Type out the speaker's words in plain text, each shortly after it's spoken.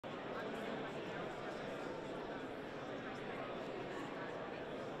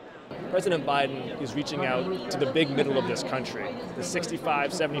President Biden is reaching out to the big middle of this country, the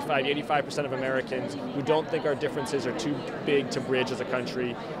 65, 75, 85% of Americans who don't think our differences are too big to bridge as a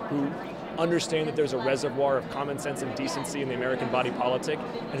country, who understand that there's a reservoir of common sense and decency in the American body politic,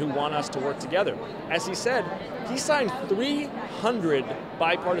 and who want us to work together. As he said, he signed 300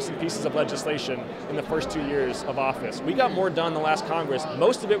 bipartisan pieces of legislation in the first 2 years of office. We got more done in the last Congress,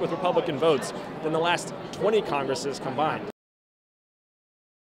 most of it with Republican votes, than the last 20 Congresses combined.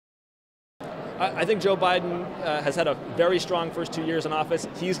 I think Joe Biden has had a very strong first 2 years in office.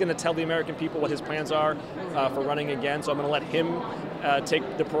 He's going to tell the American people what his plans are for running again. So I'm going to let him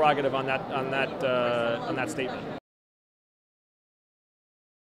take the prerogative on that statement.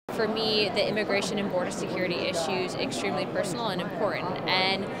 For me, the immigration and border security issues extremely personal and important.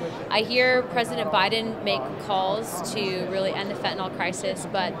 And I hear President Biden make calls to really end the fentanyl crisis,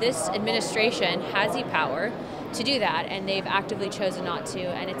 but this administration has the power to do that, and they've actively chosen not to.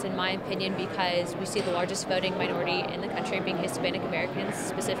 And it's, in my opinion, because we see the largest voting minority in the country being Hispanic Americans,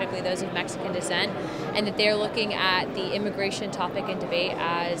 specifically those of Mexican descent, and that they're looking at the immigration topic and debate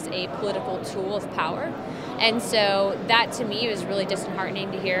as a political tool of power. And so that, to me, is really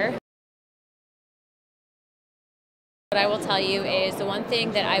disheartening to hear. What I will tell you is the one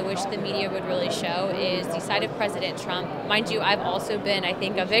thing that I wish the media would really show is the side of President Trump. Mind you, I've also been, I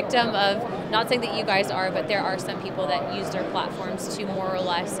think, a victim of, not saying that you guys are, but there are some people that use their platforms to more or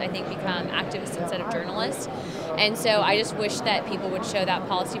less, I think, become activists instead of journalists. And so I just wish that people would show that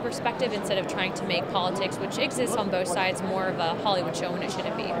policy perspective instead of trying to make politics, which exists on both sides, more of a Hollywood show when it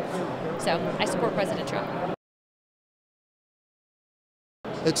shouldn't be. So I support President Trump.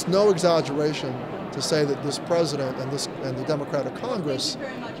 It's no exaggeration to say that this president and the Democratic Congress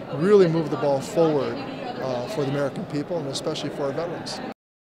really moved the ball forward for the American people, and especially for our veterans.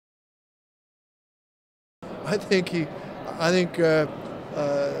 I think he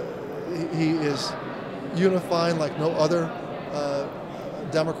is unifying like no other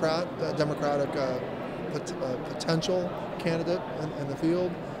Democratic potential candidate in the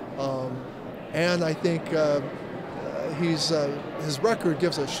field, and I think his record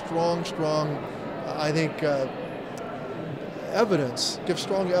gives a strong strong evidence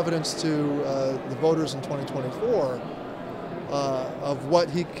to the voters in 2024 of what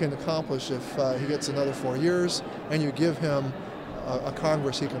he can accomplish if he gets another 4 years and you give him a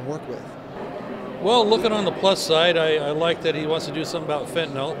Congress he can work with. Well, looking on the plus side, I like that he wants to do something about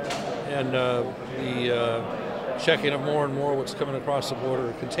fentanyl and the checking of more and more what's coming across the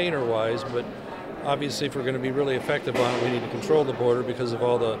border container-wise, but obviously if we're going to be really effective on it, we need to control the border because of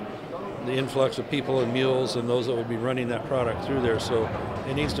all the influx of people and mules and those that would be running that product through there. So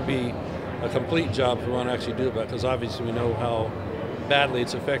it needs to be a complete job if we want to actually do that, because obviously we know how badly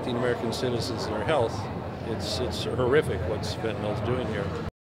it's affecting American citizens and their health. It's horrific what fentanyl is doing here.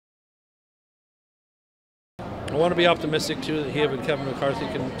 I want to be optimistic too that he and Kevin McCarthy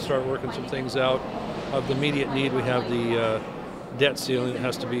can start working some things out. Of the immediate need, we have the debt ceiling that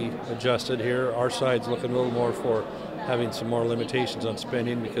has to be adjusted here. Our side's looking a little more for having some more limitations on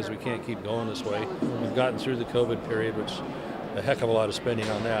spending because we can't keep going this way. We've gotten through the COVID period, which a heck of a lot of spending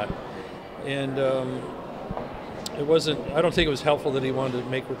on that. And I don't think it was helpful that he wanted to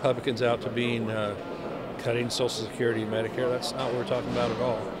make Republicans out to being cutting Social Security and Medicare. That's not what we're talking about at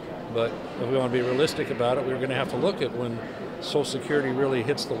all. But if we want to be realistic about it, we're going to have to look at when Social Security really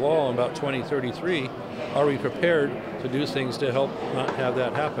hits the wall in about 2033, are we prepared to do things to help not have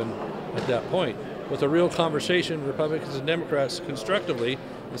that happen at that point? With a real conversation, Republicans and Democrats constructively,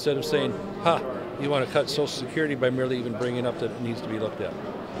 instead of saying, ha, you want to cut Social Security by merely even bringing up that it needs to be looked at.